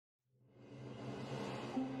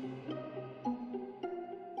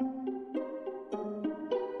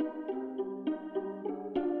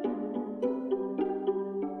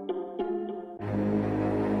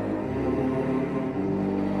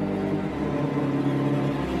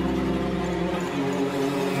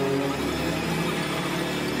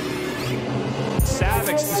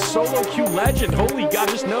solo queue legend. Holy God,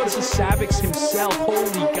 just notice the Savix himself.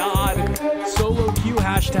 Holy God. Solo queue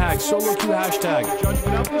hashtag, solo queue hashtag.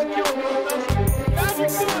 Judgment up this kill.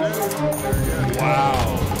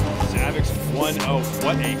 Wow. Savix 1-0.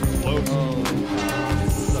 What a close.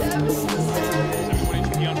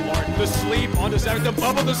 The sleep onto Savix, the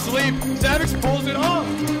bubble, the sleep. Savix pulls it off.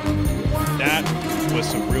 That was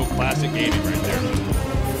some real classic gaming right there.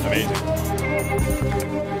 Amazing.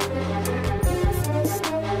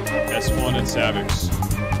 S1 and Savix.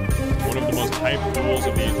 One of the most hyped duels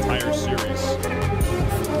of the entire series.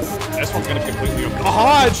 S1's gonna completely open. A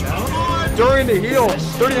Hodge! During the heal.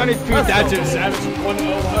 39 HP. That's it. Savix 1-0.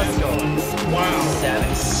 Let's go. Wow.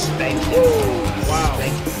 Savix spanked him. Wow.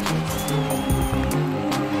 Spanked him.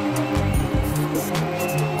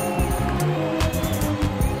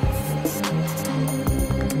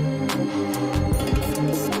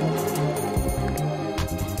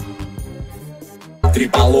 Три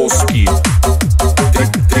полоски.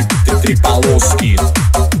 Три полоски.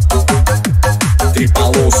 Три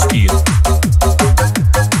полоски.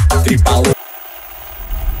 Три полоски.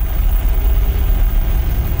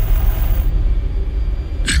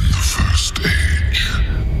 In the first age,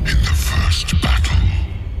 in the first battle,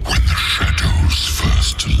 when the shadows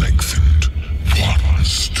first lengthened, one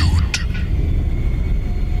stood.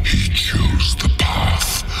 He chose the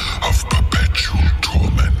path of perpetual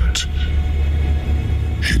torment.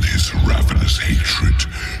 In his ravenous hatred,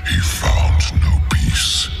 he found no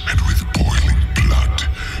peace, and with boiling blood,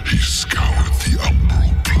 he scoured the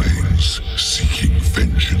umbral plains, seeking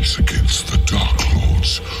vengeance against the Dark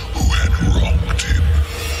Lords who had wronged him.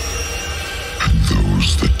 And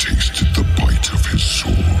those that tasted the bite of his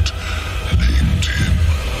sword named him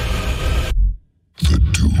the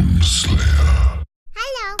Doomslayer.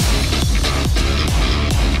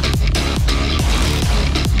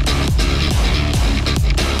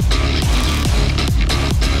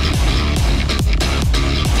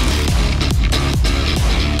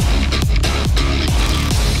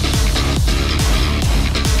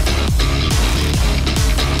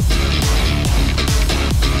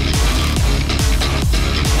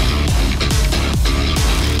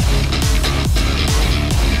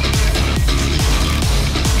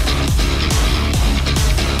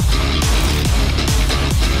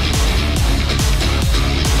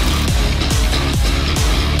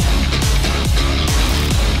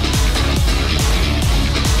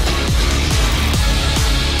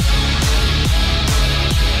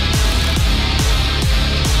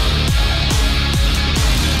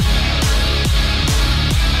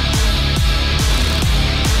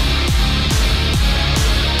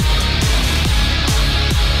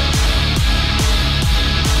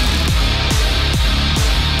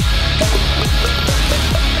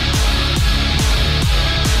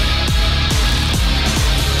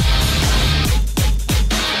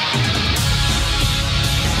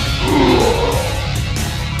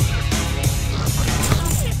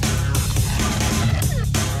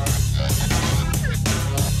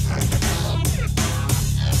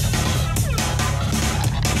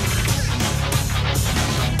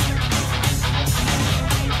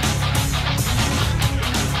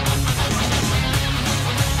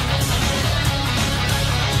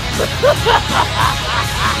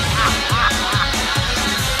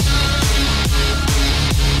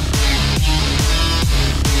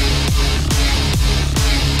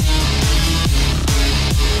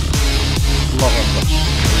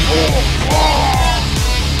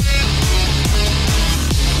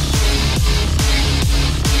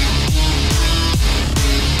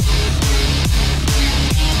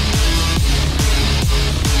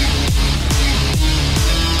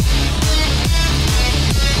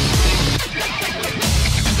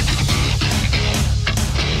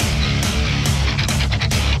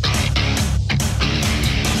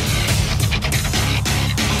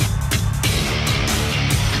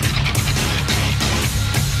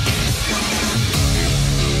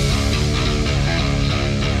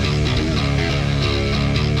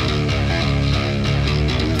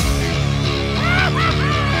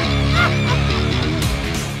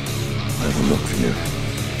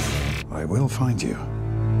 I will find you.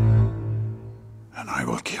 And I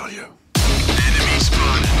will kill you. Enemy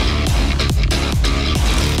spotted.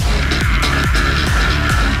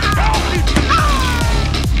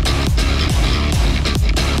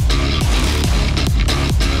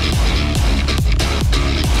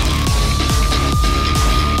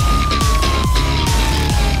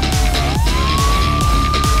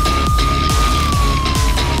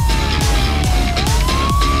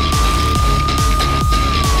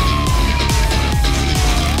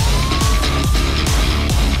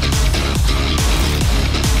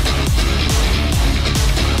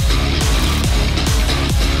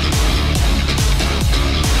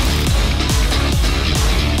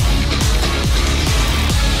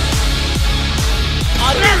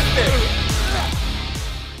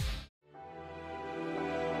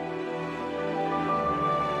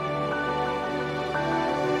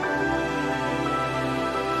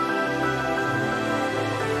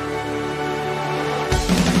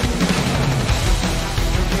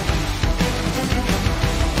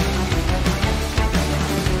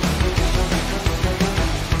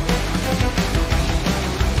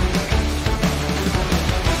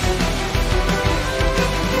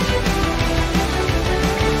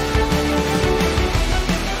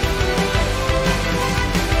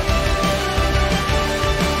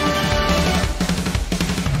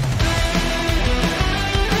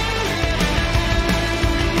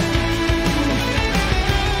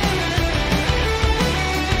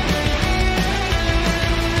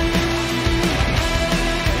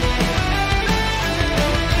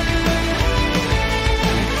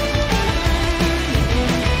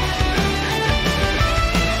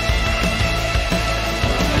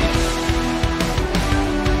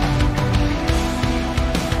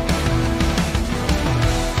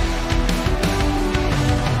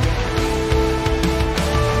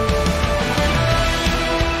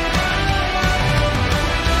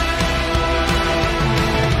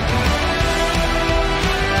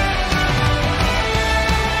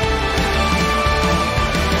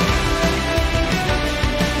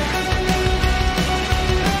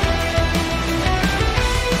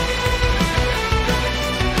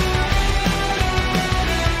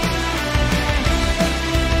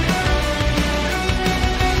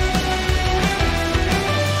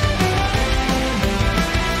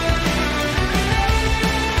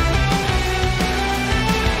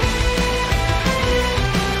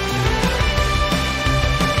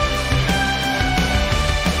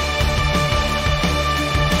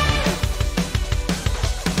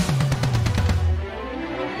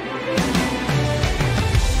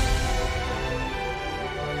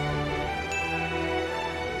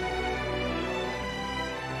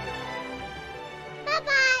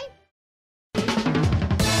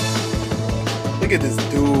 Look at this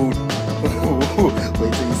dude.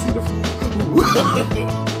 Wait till you see the.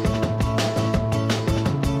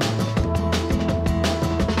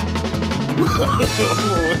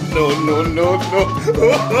 No.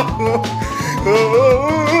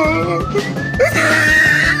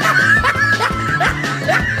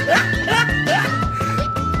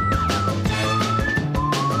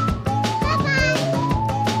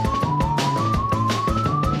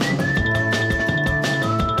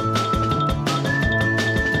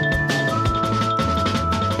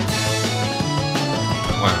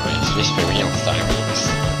 Wow, it's very unstable.